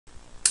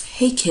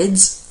Hey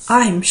kids,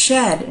 I'm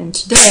Shad, and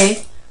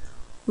today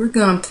we're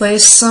gonna play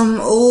some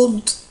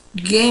old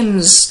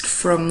games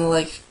from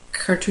like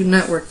Cartoon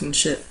Network and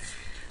shit.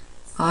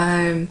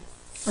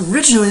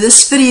 Originally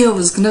this video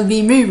was gonna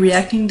be me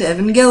reacting to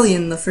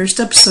Evangelion, the first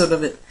episode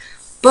of it,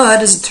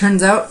 but as it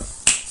turns out,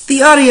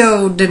 the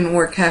audio didn't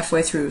work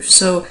halfway through,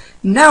 so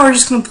now we're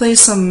just gonna play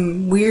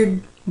some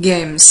weird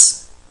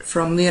games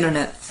from the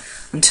internet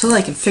until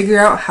I can figure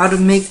out how to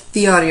make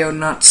the audio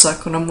not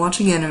suck when I'm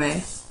watching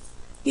anime.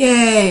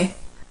 Yay!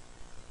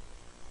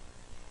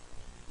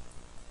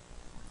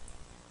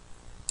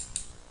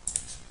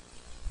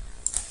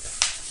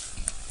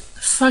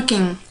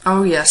 Fucking,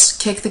 oh yes,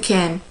 kick the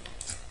can.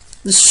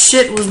 This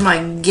shit was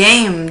my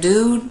game,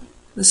 dude.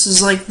 This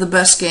is like the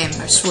best game,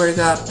 I swear to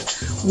God.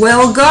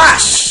 Well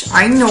gosh,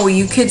 I know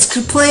you kids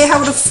could play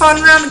how to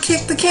fun round to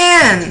kick the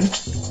can.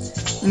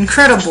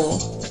 Incredible.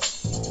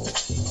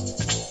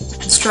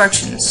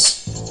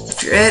 Instructions.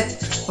 If you're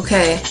it,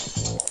 okay.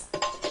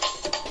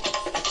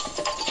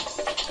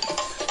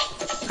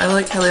 I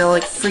like how they all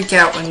like freak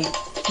out when you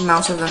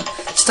mouse over them.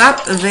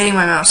 Stop evading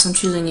my mouse, I'm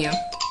choosing you.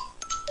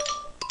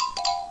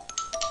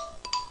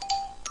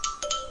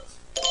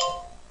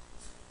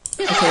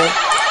 Okay.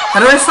 How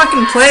do I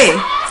fucking play?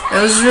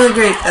 That was really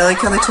great. I like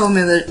how they told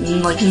me that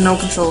like no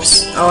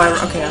controls. Oh,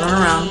 okay, I run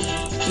around.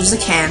 Use the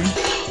can.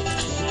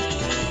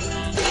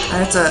 I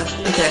have to,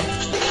 okay.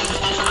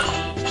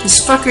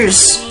 These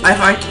fuckers, if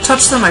I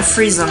touch them, I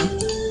freeze them.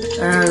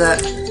 I remember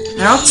that.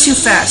 They're all too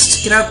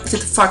fast. Get out,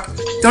 get the fuck.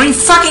 Don't even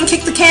fucking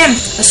kick the can!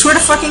 I swear to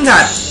fucking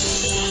God.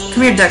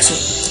 Come here, Dexter.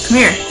 Come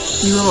here,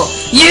 you little.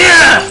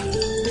 Yeah!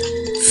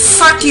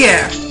 Fuck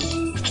yeah!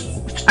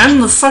 I'm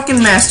the fucking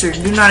master.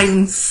 Do not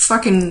even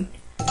fucking.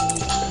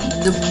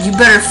 You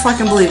better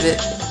fucking believe it.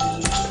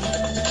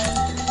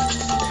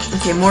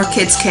 Okay, more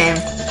kids came.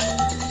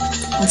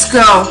 Let's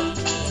go.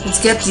 Let's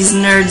get these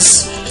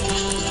nerds.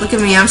 Look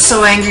at me, I'm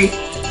so angry.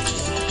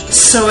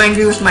 So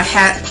angry with my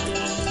hat.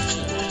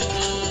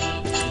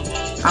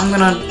 I'm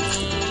gonna.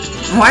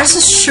 Why is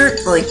this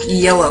shirt like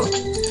yellow?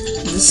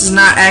 This is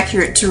not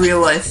accurate to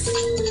real life.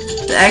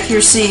 The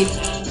accuracy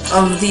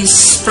of these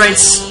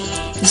sprites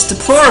is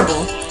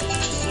deplorable.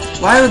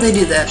 Why would they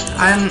do that?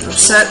 I'm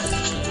upset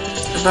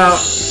about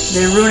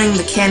they're ruining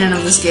the canon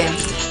of this game.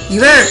 You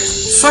better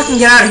fucking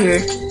get out of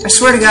here. I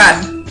swear to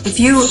God. If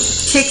you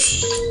kick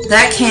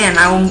that can,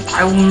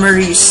 I will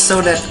murder you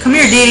so dead. Come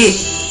here, Dee Dee.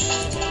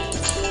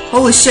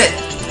 Holy shit.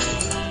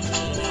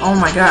 Oh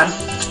my God.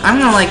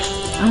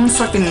 I'm a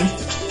fucking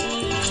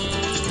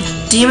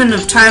demon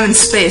of time and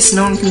space.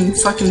 No one can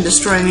fucking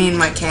destroy me and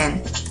my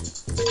can.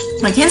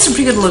 My can's a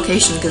pretty good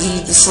location because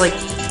this like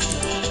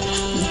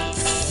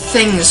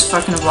thing is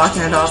fucking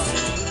blocking it off.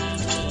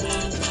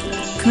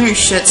 Come here,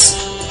 shits.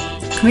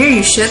 Come here,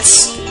 you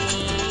shits.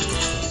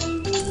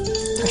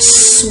 I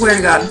swear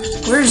to God.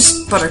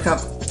 Where's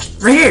Buttercup?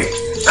 Right here.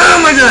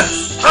 Oh my God.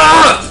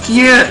 Oh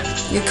yeah.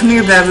 Yeah. Come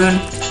here, baboon.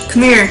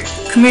 Come here.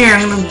 Come here.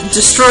 I'm gonna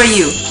destroy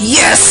you.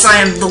 Yes, I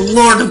am the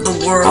Lord of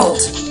the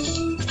world.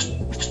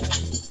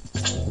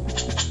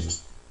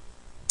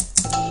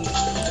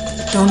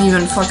 Don't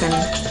even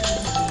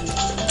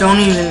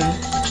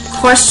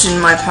question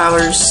my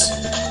powers.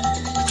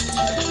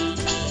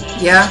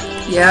 Yeah,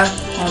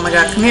 oh my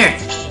God, come here.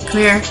 Come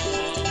here.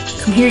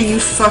 Come here, you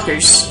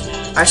fuckers.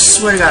 I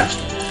swear to God.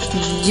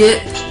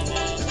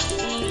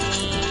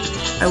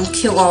 I will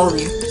kill all of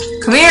you.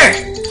 Come here!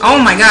 Oh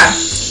my God.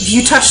 If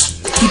you touch,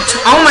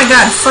 oh my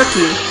God, fuck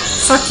you.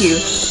 Fuck you.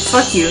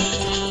 Fuck you.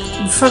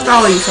 Fuck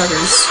all of you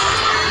fuckers.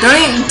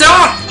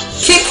 Don't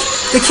kick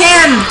the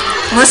can!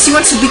 Unless you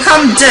want to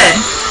become dead,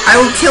 I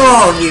will kill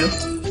all of you.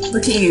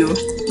 Look at you.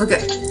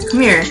 Come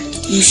here.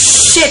 You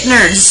shit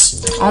nerds.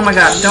 Oh my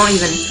God, don't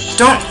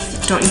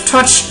you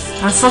touch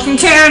my fucking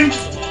can.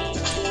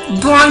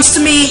 It belongs to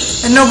me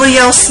and nobody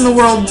else in the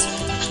world.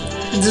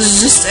 This is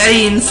just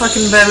Eddie and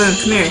fucking Baboon.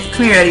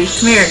 Come here, Eddie.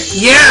 Come here.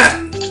 Yeah!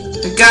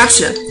 I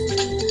gotcha.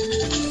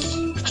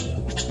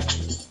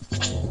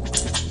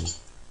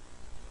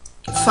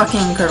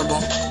 Fucking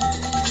incredible.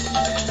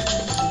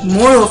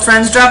 More little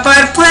friends drop by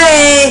to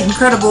play!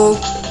 Incredible.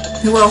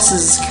 Who else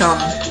has come?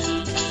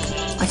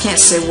 I can't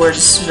say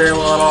words very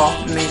well at all.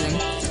 Amazing.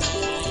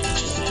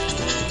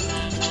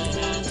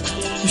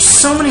 There's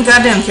so many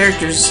goddamn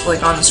characters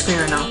like on the screen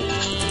right now.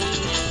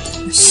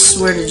 I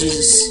swear to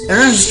Jesus.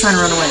 Everyone's just trying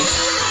to run away.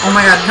 Oh my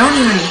God, don't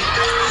even...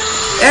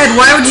 Ed,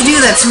 why would you do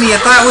that to me? I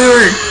thought we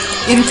were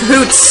in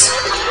cahoots.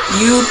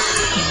 You...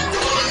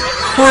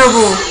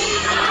 horrible...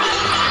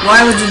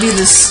 Why would you do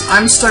this?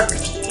 I'm stuck.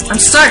 I'm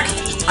stuck!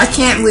 I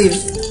can't leave.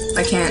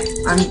 I can't.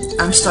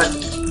 I'm stuck.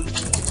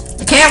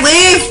 I can't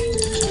leave!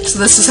 So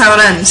this is how it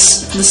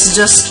ends. This is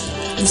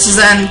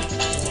the end.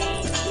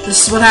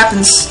 This is what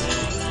happens.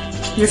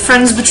 Your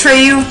friends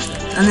betray you,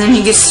 and then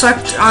you get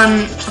sucked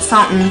on a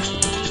fountain.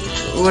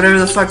 Whatever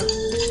the fuck.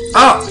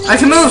 Oh! I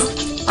can move!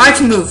 I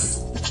can move!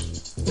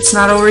 It's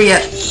not over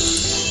yet.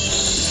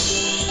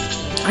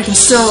 I can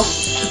still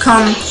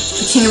become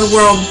the king of the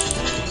world.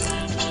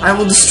 I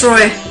will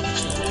destroy...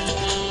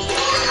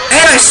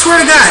 Ed, I swear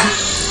to God!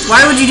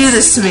 Why would you do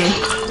this to me?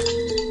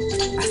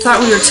 thought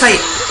we were tight.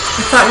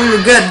 I thought we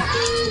were good.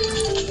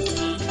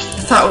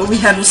 I thought what we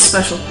had was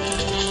special.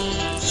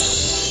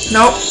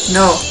 Nope,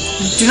 no.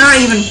 Do not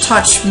even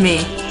touch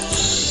me.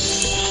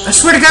 I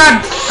swear to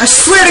God! I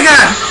swear to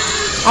God!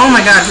 Oh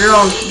my God, you're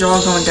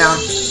all going down.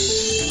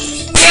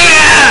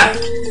 Yeah!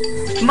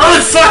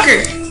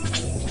 Motherfucker!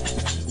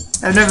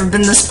 I've never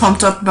been this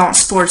pumped up about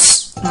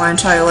sports in my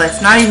entire life.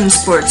 Not even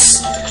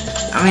sports.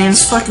 I mean,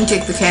 it's fucking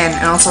Kick the Can,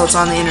 and also it's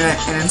on the internet,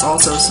 and it's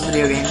also some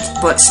video games.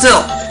 But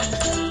still,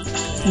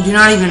 do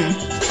not even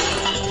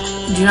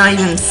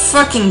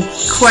fucking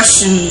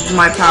question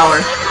my power.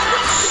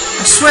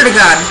 I swear to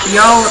God,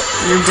 y'all,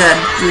 you're dead.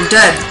 You're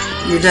dead.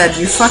 You're dead.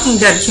 You're fucking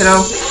dead,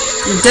 kiddo.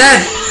 You're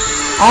dead.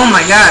 Oh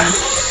my God,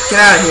 get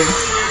out of here.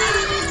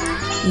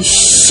 You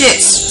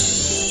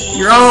shits.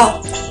 You're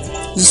all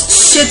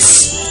just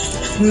shits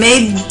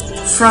made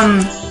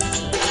from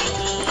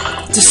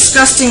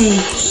disgusting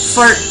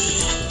fart.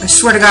 I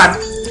swear to God.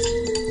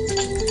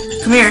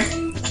 Come here.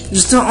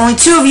 There's only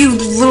 2 of you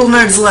little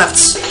nerds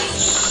left.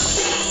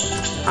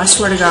 I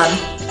swear to God.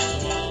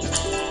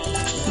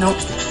 Nope.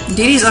 Dee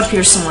Dee's up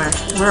here somewhere.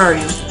 Where are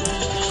you?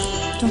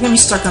 Don't get me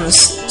stuck on this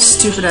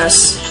stupid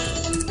ass.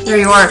 There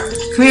you are.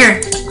 Come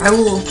here. I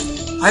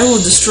will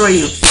destroy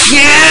you.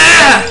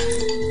 Yeah!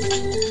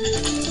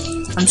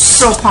 I'm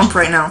so pumped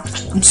right now.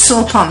 I'm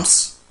so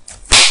pumped.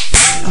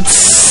 I'm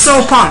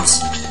so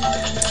pumped.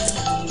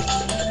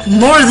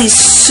 More of these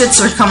shits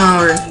are coming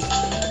over.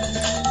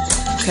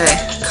 Okay,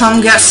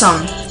 come get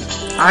some.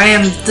 I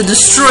am the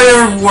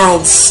destroyer of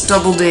worlds,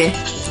 Double D.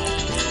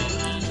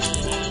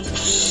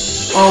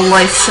 All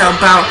life shall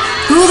bow.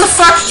 Who the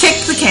fuck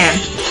kicked the can?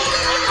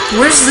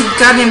 Where's the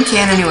goddamn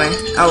can anyway?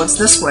 Oh, it's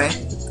this way.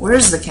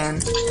 Where's the can?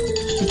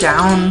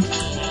 Down.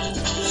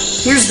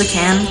 Here's the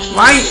can.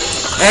 Why?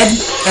 Ed,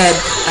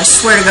 I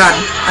swear to God.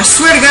 I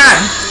swear to God!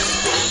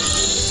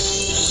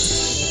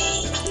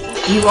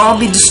 You all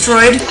be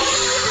destroyed.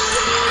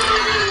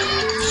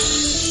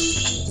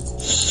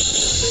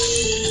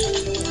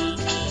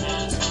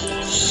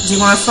 Do you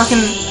wanna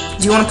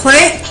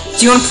play?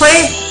 Do you wanna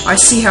play? I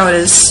see how it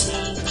is.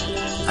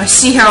 I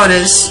see how it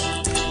is.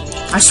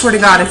 I swear to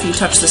God, if you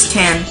touch this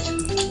can,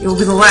 it will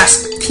be the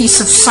last piece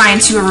of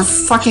science you ever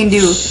fucking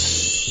do.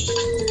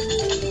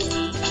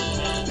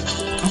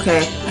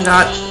 Okay, I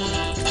got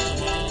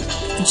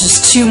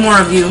just 2 more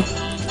of you.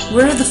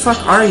 Where the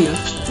fuck are you?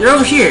 You're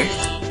over here.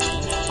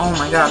 Oh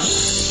my God.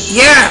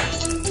 Yeah!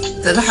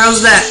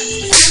 How's that?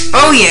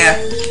 Oh yeah!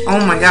 Oh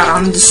my God,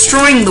 I'm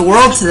destroying the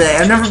world today.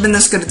 I've never been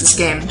this good at this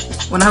game.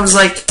 When I was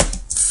like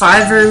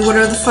 5 or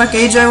whatever the fuck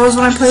age I was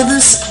when I played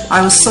this,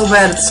 I was so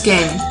bad at this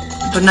game.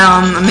 But now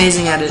I'm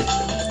amazing at it.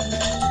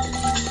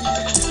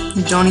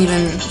 Don't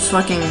even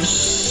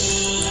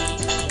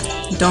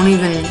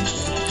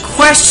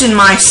question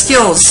my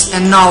skills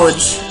and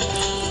knowledge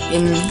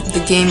in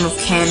the game of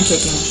can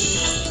kicking.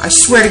 I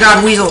swear to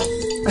God, Weasel.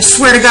 I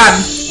swear to God.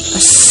 I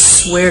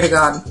swear to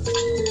God.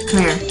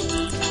 Come here.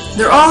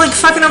 They're all like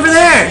fucking over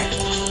there.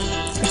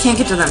 I can't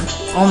get to them.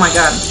 Oh my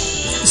God.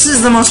 This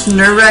is the most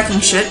nerve-wracking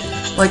shit.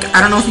 Like,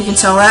 I don't know if you can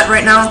tell that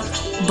right now,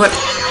 but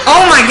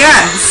oh my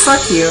God,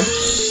 fuck you.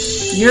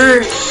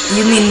 You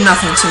mean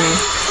nothing to me.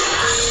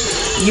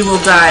 You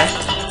will die,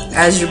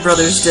 as your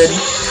brothers did.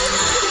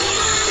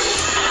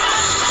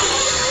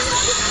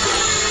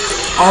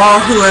 All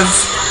who have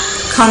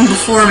come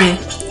before me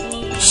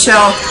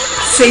shall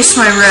face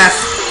my wrath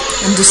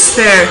and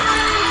despair.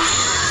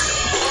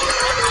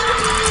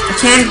 I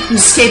can't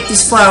escape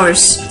these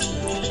flowers.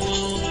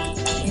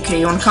 Okay,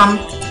 you wanna come?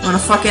 You wanna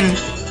fucking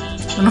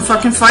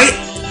fight?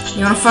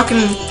 You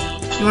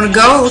wanna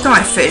go? Look at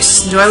my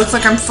face. Do I look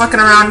like I'm fucking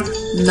around?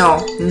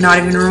 No, not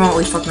even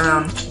remotely fucking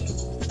around.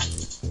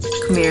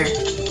 Come here.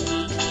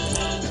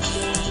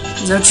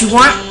 Is that what you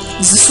want?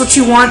 Is this what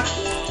you want?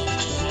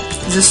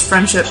 Is this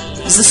friendship?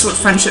 Is this what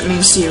friendship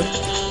means to you?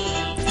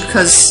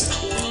 Because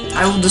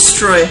I will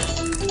destroy.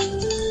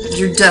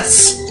 Your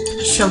deaths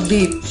shall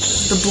be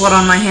the blood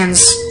on my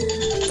hands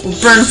will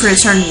burn for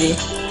eternity.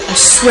 I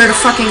swear to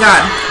fucking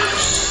God.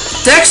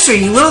 Dexter,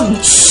 you little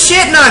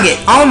shit nugget!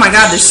 Oh my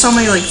God, there's so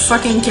many like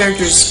fucking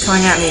characters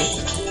coming at me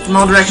from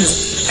all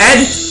directions.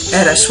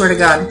 Ed, I swear to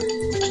God.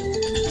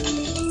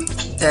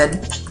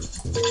 Ed,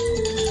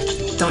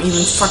 don't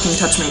even fucking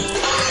touch me.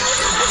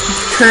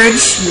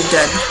 Courage, you're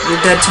dead.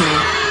 You're dead to me.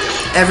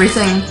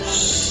 Everything,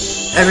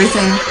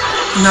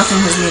 nothing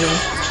has meaning.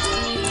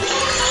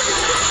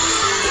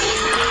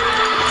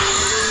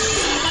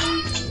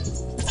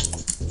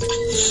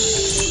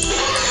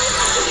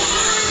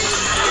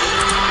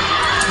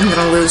 I'm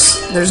gonna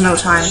lose. There's no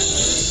time.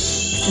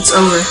 It's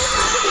over.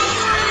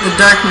 The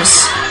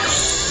darkness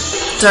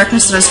that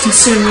has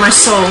consumed my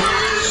soul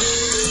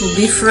will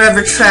be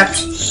forever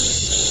trapped.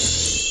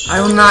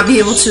 I will not be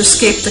able to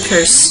escape the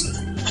curse.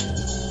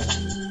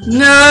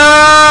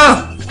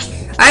 No!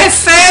 I have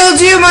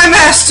failed you, my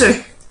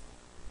master!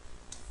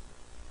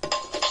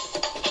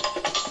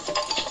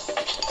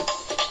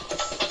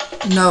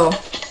 No.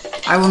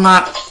 I will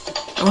not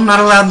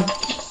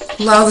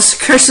allow this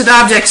accursed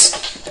objects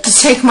to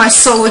take my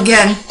soul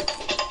again.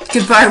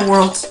 Goodbye,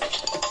 world.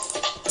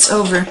 It's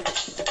over.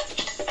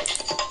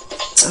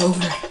 It's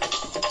over.